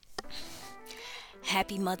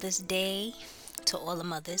Happy Mother's Day to all the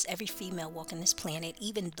mothers, every female walking this planet,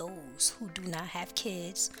 even those who do not have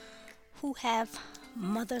kids, who have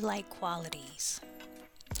mother like qualities.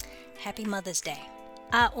 Happy Mother's Day.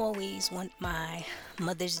 I always want my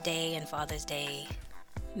Mother's Day and Father's Day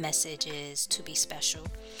messages to be special.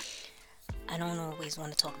 I don't always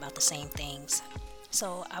want to talk about the same things.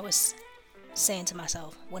 So I was saying to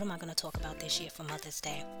myself, what am I going to talk about this year for Mother's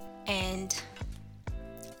Day? And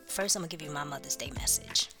first, I'm going to give you my Mother's Day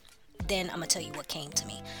message. Then I'm going to tell you what came to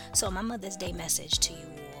me. So, my Mother's Day message to you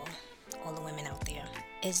all the women out there,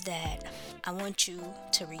 is that I want you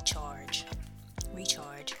to recharge.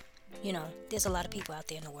 Recharge. You know, there's a lot of people out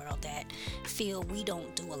there in the world that feel we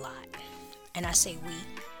don't do a lot. And I say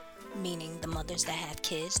we, meaning the mothers that have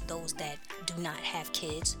kids, those that do not have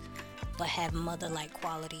kids, but have mother-like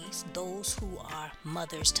qualities, those who are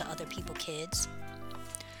mothers to other people's kids,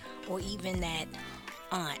 or even that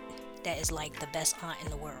aunt that is like the best aunt in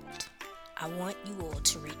the world. I want you all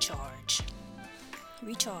to recharge.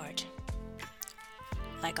 Recharge.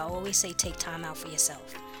 Like I always say, take time out for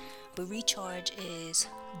yourself. But recharge is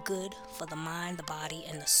good for the mind, the body,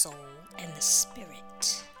 and the soul, and the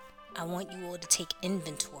spirit. I want you all to take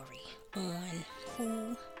inventory on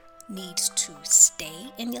who needs to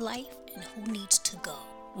stay in your life and who needs to go.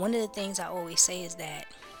 One of the things I always say is that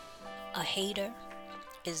a hater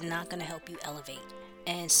is not going to help you elevate.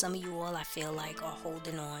 And some of you all, I feel like, are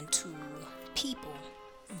holding on to people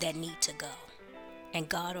that need to go. And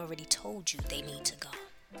God already told you they need to go.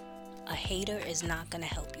 A hater is not going to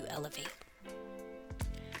help you elevate.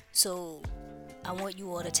 So I want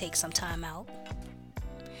you all to take some time out.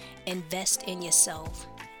 Invest in yourself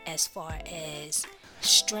as far as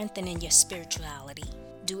strengthening your spirituality.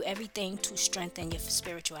 Do everything to strengthen your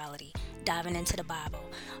spirituality. Diving into the Bible,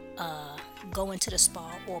 going to the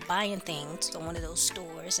spa, or buying things from one of those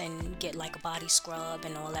stores and get like a body scrub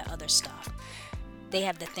and all that other stuff. They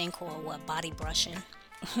have the thing called body brushing.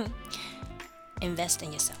 Invest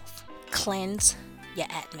in yourself. Cleanse your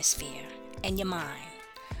atmosphere and your mind.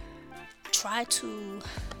 Try to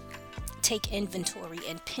take inventory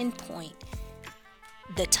and pinpoint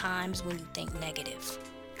the times when you think negative.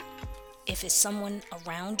 If it's someone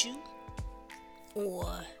around you or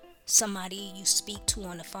somebody you speak to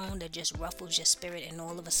on the phone that just ruffles your spirit and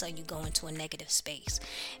all of a sudden you go into a negative space,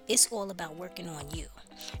 it's all about working on you.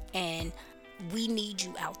 And we need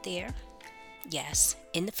you out there, yes,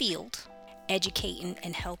 in the field, educating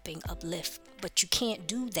and helping uplift. But you can't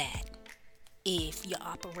do that if you're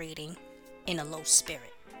operating in a low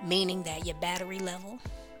spirit, meaning that your battery level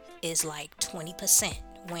is like 20%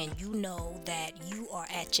 when you know that you are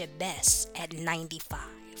at your best at 95.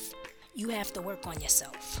 You have to work on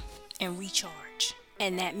yourself and recharge.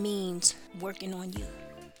 And that means working on you.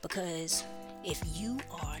 Because if you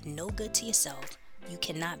are no good to yourself, you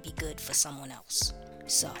cannot be good for someone else.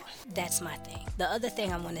 So that's my thing. The other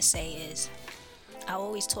thing I want to say is, I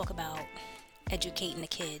always talk about educating the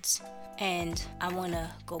kids. And I want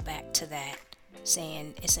to go back to that,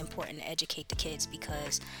 saying it's important to educate the kids,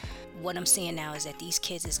 because what I'm seeing now is that these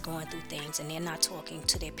kids is going through things and they're not talking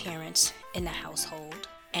to their parents in the household.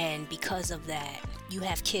 And because of that, you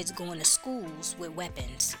have kids going to schools with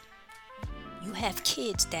weapons. You have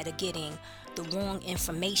kids that are getting the wrong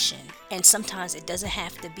information. And sometimes it doesn't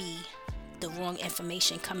have to be the wrong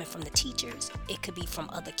information coming from the teachers. It could be from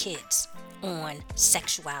other kids on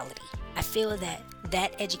sexuality. I feel that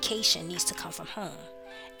that education needs to come from home.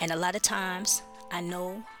 And a lot of times, I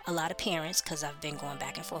know a lot of parents, because I've been going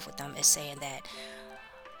back and forth with them, is saying that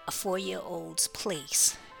a 4-year-old's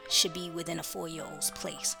place should be within a 4-year-old's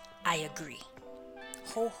place. I agree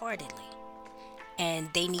wholeheartedly. And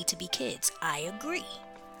they need to be kids. I agree.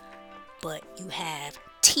 But you have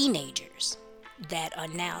teenagers that are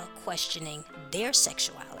now questioning their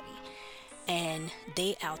sexuality, and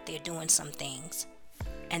they out there doing some things,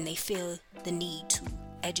 and they feel the need to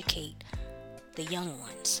educate the young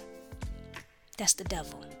ones. That's the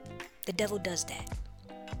devil. The devil does that.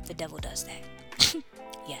 The devil does that.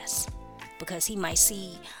 Yes. Because he might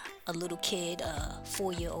see a little kid, a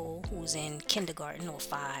 4-year-old who's in kindergarten or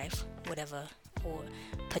 5, whatever, or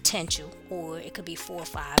potential, or it could be 4 or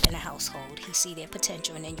 5 in a household. He see their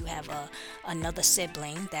potential, and then you have another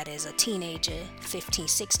sibling that is a teenager, 15,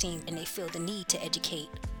 16, and they feel the need to educate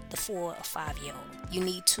the 4 or 5-year-old. You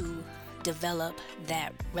need to develop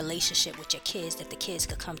that relationship with your kids, that the kids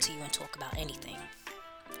could come to you and talk about anything,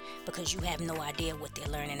 because you have no idea what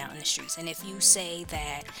they're learning out in the streets. And if you say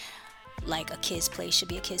that like a kid's place should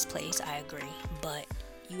be a kid's place, I agree, but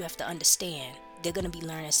you have to understand they're going to be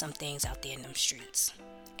learning some things out there in them streets,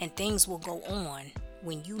 and things will go on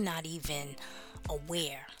when you're not even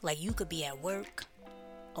aware. Like, you could be at work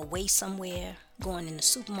away somewhere, going in the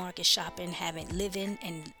supermarket, shopping, living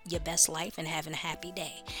in your best life and having a happy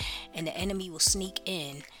day. And the enemy will sneak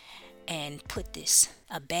in and put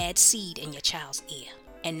a bad seed in your child's ear.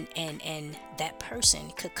 And that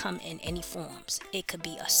person could come in any forms. It could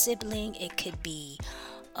be a sibling, it could be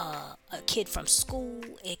a kid from school,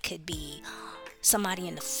 it could be somebody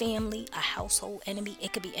in the family, a household enemy,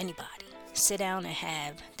 it could be anybody. Sit down and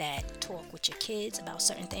have that talk with your kids about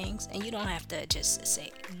certain things, and you don't have to just say,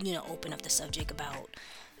 open up the subject about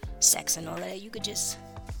sex and all that. You could just,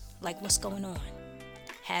 like, what's going on?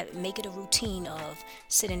 Make it a routine of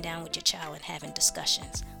sitting down with your child and having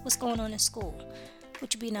discussions. What's going on in school?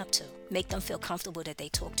 What you been up to? Make them feel comfortable that they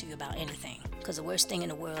talk to you about anything. Because the worst thing in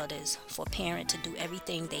the world is for a parent to do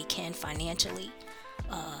everything they can financially,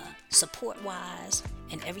 support-wise,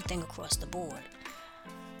 and everything across the board,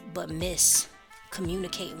 but miss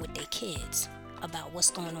communicating with their kids about what's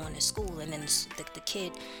going on in school, and then the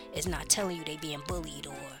kid is not telling you they being bullied,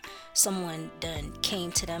 or someone done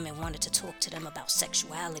came to them and wanted to talk to them about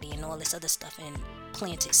sexuality and all this other stuff and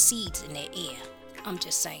planted seeds in their ear. I'm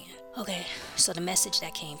just saying. Okay, so the message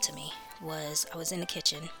that came to me was, I was in the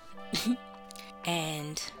kitchen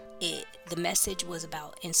and the message was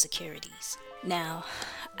about insecurities. Now,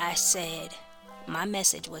 I said my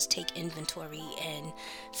message was take inventory and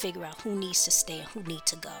figure out who needs to stay and who need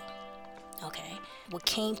to go. Okay, what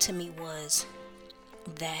came to me was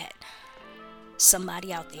that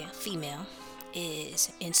somebody out there, female,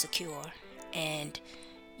 is insecure, and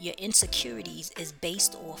your insecurities is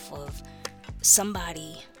based off of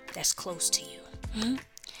somebody that's close to you.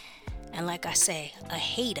 And like I say, a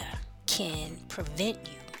hater can prevent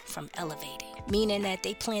you from elevating, meaning that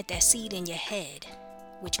they plant that seed in your head,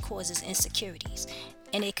 which causes insecurities.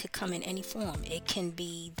 And it could come in any form. It can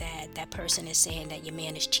be that that person is saying that your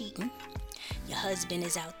man is cheating, your husband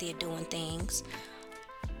is out there doing things,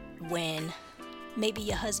 when maybe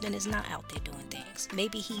your husband is not out there doing things.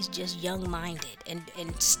 Maybe he's just young-minded and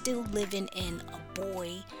still living in a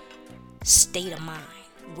boy state of mind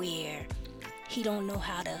where he don't know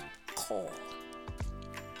how to call.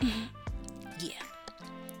 Yeah.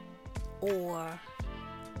 Or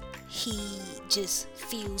he just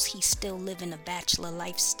feels he's still living a bachelor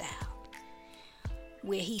lifestyle,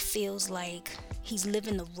 where he feels like he's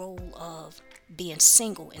living the role of being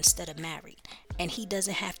single instead of married, and he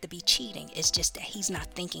doesn't have to be cheating. It's just that he's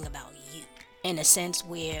not thinking about you, in a sense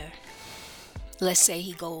where, let's say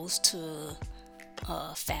he goes to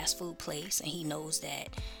a fast food place and he knows that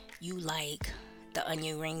you like the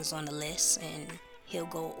onion rings on the list, and he'll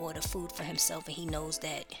go order food for himself, and he knows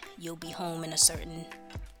that you'll be home in a certain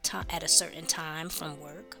time, at a certain time from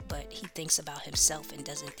work, but he thinks about himself and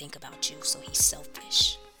doesn't think about you, so he's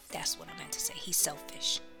selfish. That's what I meant to say. He's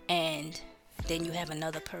selfish. And then you have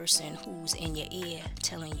another person who's in your ear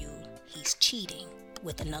telling you he's cheating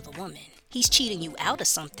with another woman. He's cheating you out of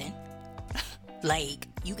something. Like,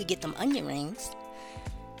 you could get them onion rings,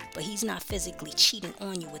 but he's not physically cheating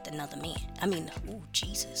on you with another man. I mean, ooh,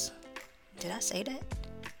 Jesus. Did I say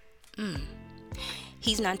that?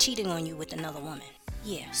 He's not cheating on you with another woman.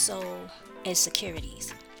 Yeah, so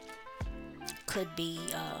insecurities could be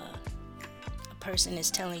a person is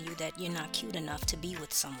telling you that you're not cute enough to be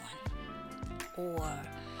with someone, or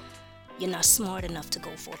you're not smart enough to go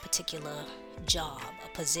for a particular job,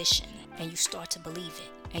 a position, and you start to believe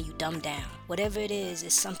it and you dumb down. Whatever it is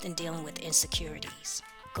something dealing with insecurities.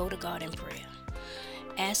 Go to God in prayer.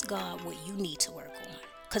 Ask God what you need to work on.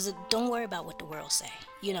 Because don't worry about what the world say.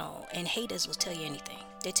 And haters will tell you anything.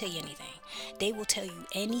 They'll tell you anything. They will tell you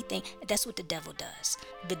anything. That's what the devil does.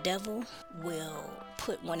 The devil will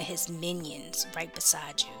put one of his minions right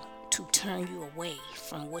beside you to turn you away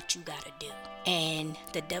from what you got to do. And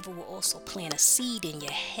the devil will also plant a seed in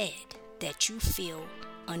your head that you feel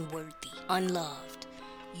unworthy, unloved.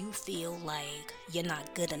 You feel like you're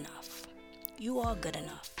not good enough. You are good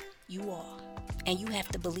enough. You are. And you have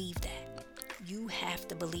to believe that. You have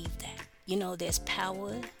to believe that. There's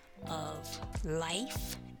power of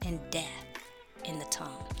life and death in the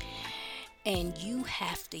tongue. And you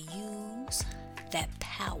have to use that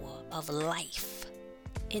power of life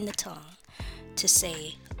in the tongue to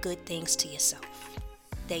say good things to yourself.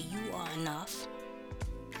 That you are enough.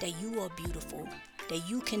 That you are beautiful. That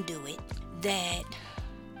you can do it. That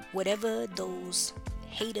whatever those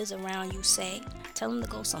haters around you say, tell them to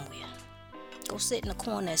go somewhere. Go sit in the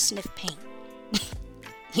corner and sniff paint.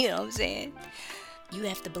 You know what I'm saying? You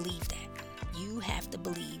have to believe that. You have to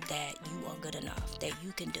believe that you are good enough, that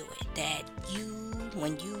you can do it, that you,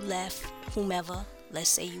 when you left whomever Let's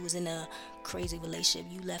say you was in a crazy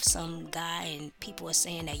relationship, you left some guy and people are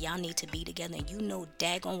saying that y'all need to be together, and you know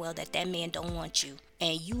daggone well that that man don't want you,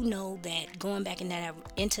 and you know that going back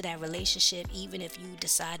into that relationship, even if you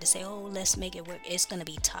decide to say, oh, let's make it work, it's gonna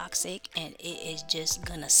be toxic and it is just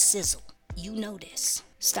gonna sizzle. You know this.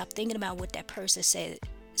 Stop thinking about what that person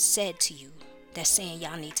said to you that's saying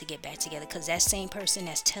y'all need to get back together, because that same person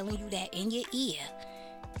that's telling you that in your ear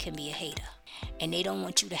can be a hater, and they don't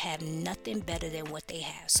want you to have nothing better than what they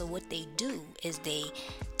have. So what they do is they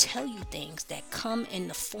tell you things that come in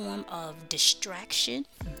the form of distraction,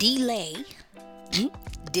 delay.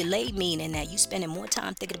 Delay meaning that you spending more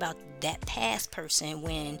time thinking about that past person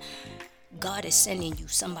when God is sending you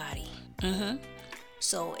somebody.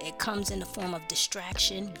 So it comes in the form of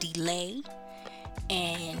distraction, delay,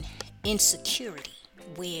 and insecurity,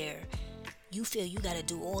 where you feel you got to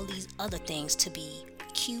do all these other things to be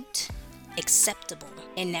cute, acceptable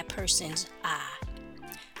in that person's eye,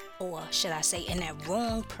 or should I say in that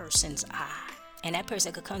wrong person's eye. And that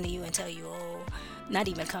person could come to you and tell you, oh, not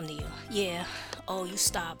even come to you, yeah, oh, you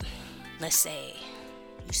stop, let's say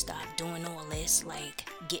you stop doing all this, like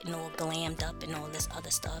getting all glammed up and all this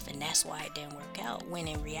other stuff, and that's why it didn't work out, when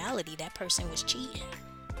in reality that person was cheating.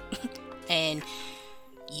 And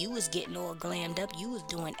you was getting all glammed up, you was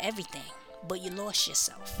doing everything, but you lost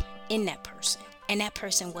yourself in that person, and that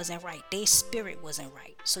person wasn't right, their spirit wasn't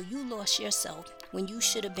right. So you lost yourself when you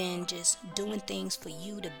should have been just doing things for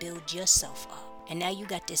you to build yourself up. And now you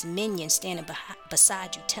got this minion standing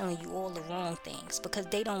beside you telling you all the wrong things, because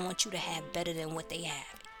they don't want you to have better than what they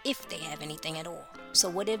have, if they have anything at all. So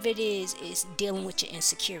whatever it is dealing with your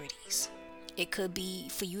insecurities. It could be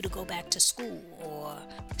for you to go back to school, or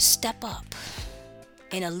step up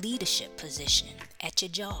in a leadership position at your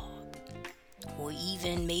job, or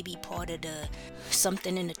even maybe part of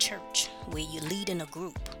something in the church where you're leading a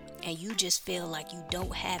group, and you just feel like you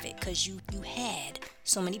don't have it because you had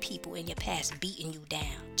so many people in your past beating you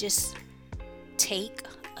down. Just take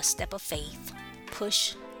a step of faith,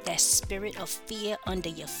 push that spirit of fear under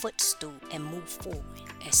your footstool, and move forward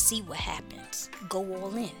and see what happens. Go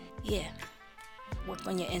all in. Yeah, work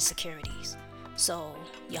on your insecurities. So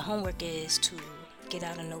your homework is to get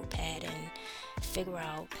out a notepad and figure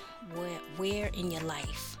out where in your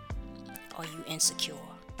life are you insecure,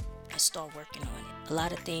 and start working on it. A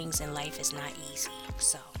lot of things in life is not easy.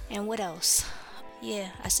 So, and what else? Yeah,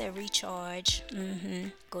 I said recharge.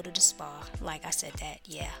 Go to the spa. Like I said that.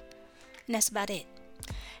 Yeah. And that's about it.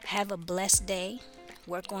 Have a blessed day.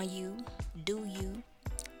 Work on you. Do you.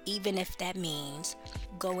 Even if that means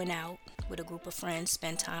going out with a group of friends,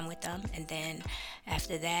 spend time with them, and then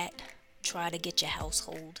after that, try to get your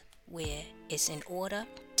household where it's in order.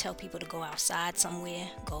 Tell people to go outside somewhere.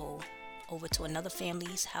 Go over to another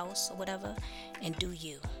family's house or whatever, and do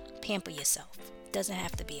you. Pamper yourself. Doesn't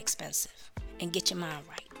have to be expensive. And get your mind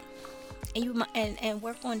right. And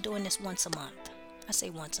work on doing this once a month. I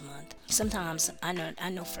say once a month. Sometimes I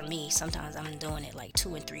know for me, sometimes I'm doing it like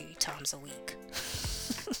 2 and 3 times a week.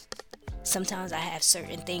 Sometimes I have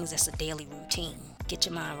certain things that's a daily routine. Get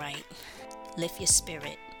your mind right. Lift your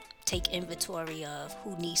spirit. Take inventory of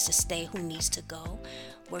who needs to stay, who needs to go.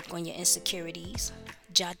 Work on your insecurities.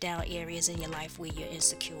 Jot down areas in your life where you're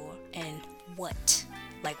insecure, and what's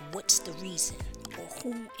the reason, or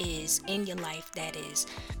who is in your life that is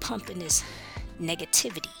pumping this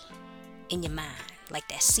negativity in your mind, like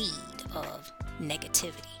that seed of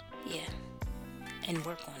negativity. Yeah, and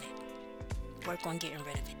work on it. Work on getting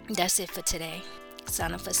rid of it. That's it for today.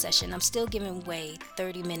 Sign up for session. I'm still giving away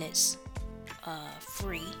 30 minutes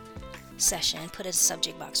free session. Put a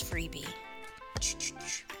subject box freebie.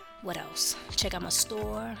 What else? Check out my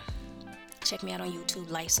store. Check me out on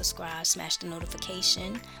YouTube. Like, subscribe, smash the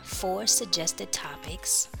notification. For suggested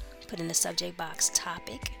topics, put in the subject box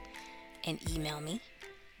topic and email me.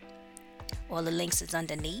 All the links is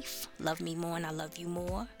underneath. Love me more and I love you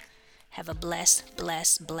more. Have a blessed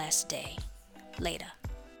day. Later.